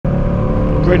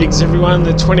Greetings everyone,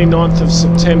 the 29th of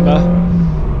September.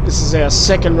 This is our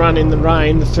second run in the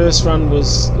rain. The first run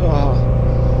was...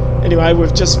 Anyway,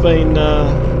 we've just been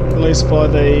released by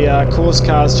the course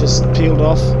cars, just peeled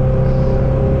off.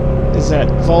 There's that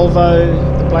Volvo,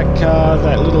 the black car,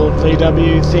 that little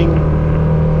VW thing.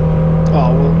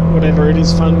 Oh, well, whatever it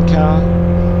is, fun car.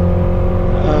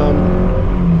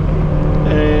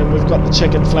 And we've got the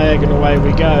checkered flag and away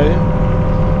we go.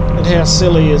 And how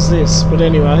silly is this? But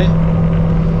anyway...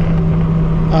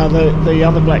 the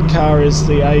other black car is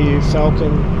the AU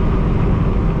Falcon,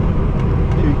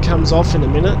 who comes off in a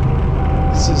minute.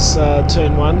 This is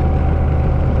turn 1.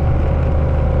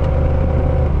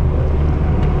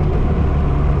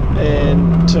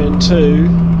 And turn 2.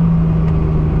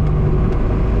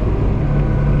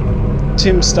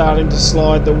 Tim's starting to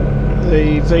slide the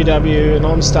VW, and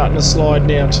I'm starting to slide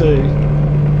now too.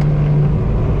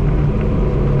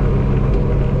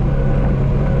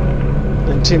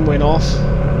 And Tim went off,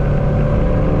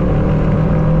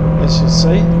 as you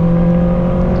see.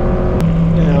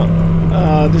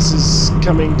 Now this is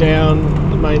coming down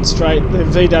the main straight. The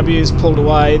VW's pulled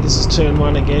away. This is turn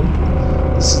 1 again.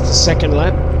 This is the second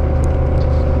lap.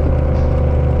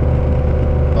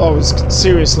 I was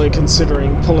seriously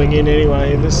considering pulling in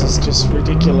anyway. This is just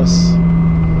ridiculous.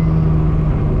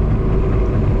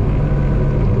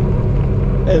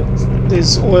 And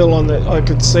there's oil on the... I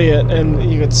could see it, and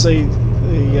you could see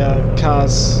the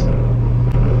cars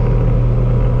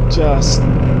just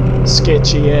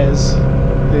sketchy as.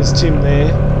 There's Tim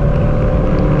there.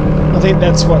 I think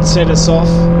that's what set us off.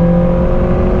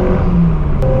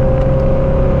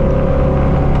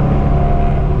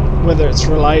 Whether it's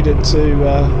related to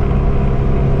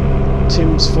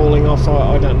Tim's falling off,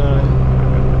 I don't know.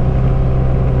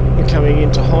 We're coming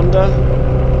into Honda,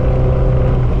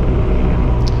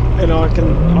 and I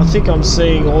think I'm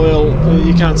seeing oil.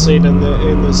 You can't see it in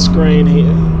the screen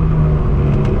here.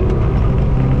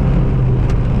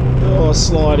 Oh,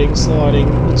 sliding,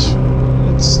 which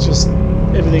it's just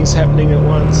everything's happening at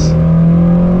once,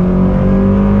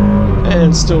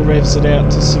 and still revs it out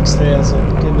to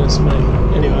 6,000. Goodness me.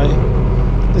 Anyway,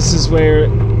 this is where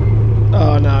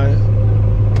oh no,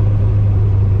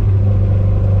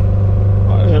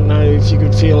 I don't know if you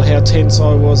could feel how tense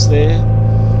I was there,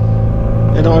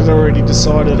 and I'd already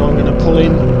decided I'm going to pull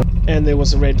in, and there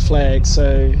was a red flag,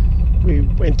 so we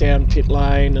went down pit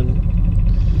lane, and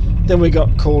then we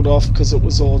got called off because it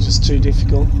was all just too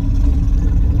difficult.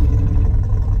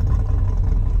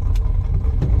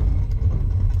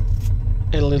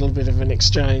 And a little bit of an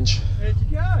exchange. Where'd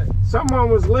you go? Someone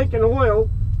was leaking oil.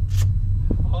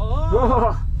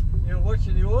 Oh, you're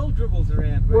watching the oil dribbles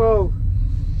around. Well,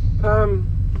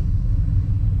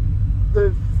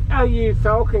 the AU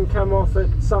Falcon come off at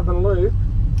Southern Loop,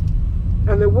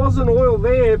 and there wasn't oil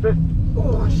there, but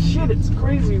oh shit, it's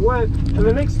crazy wet. And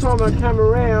the next time I come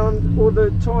around, or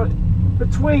the time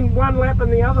between one lap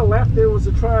and the other lap, there was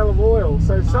a trail of oil.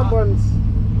 So someone's...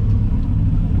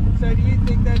 So do you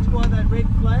think that's why that red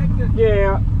flag?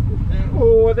 Yeah.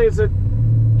 Or there's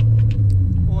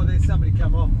somebody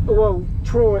come off. Well,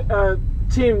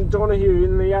 Tim Donahue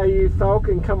in the AU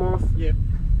Falcon come off. Yep.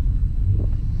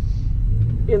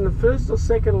 In the first or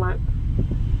second lap,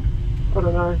 I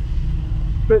don't know,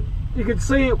 but you could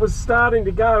see it was starting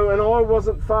to go, and I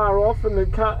wasn't far off, and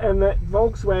and that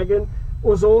Volkswagen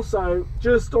was also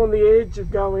just on the edge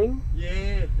of going.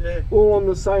 Yeah. All on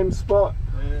the same spot.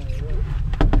 Yeah.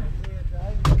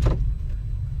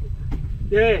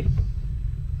 Yeah.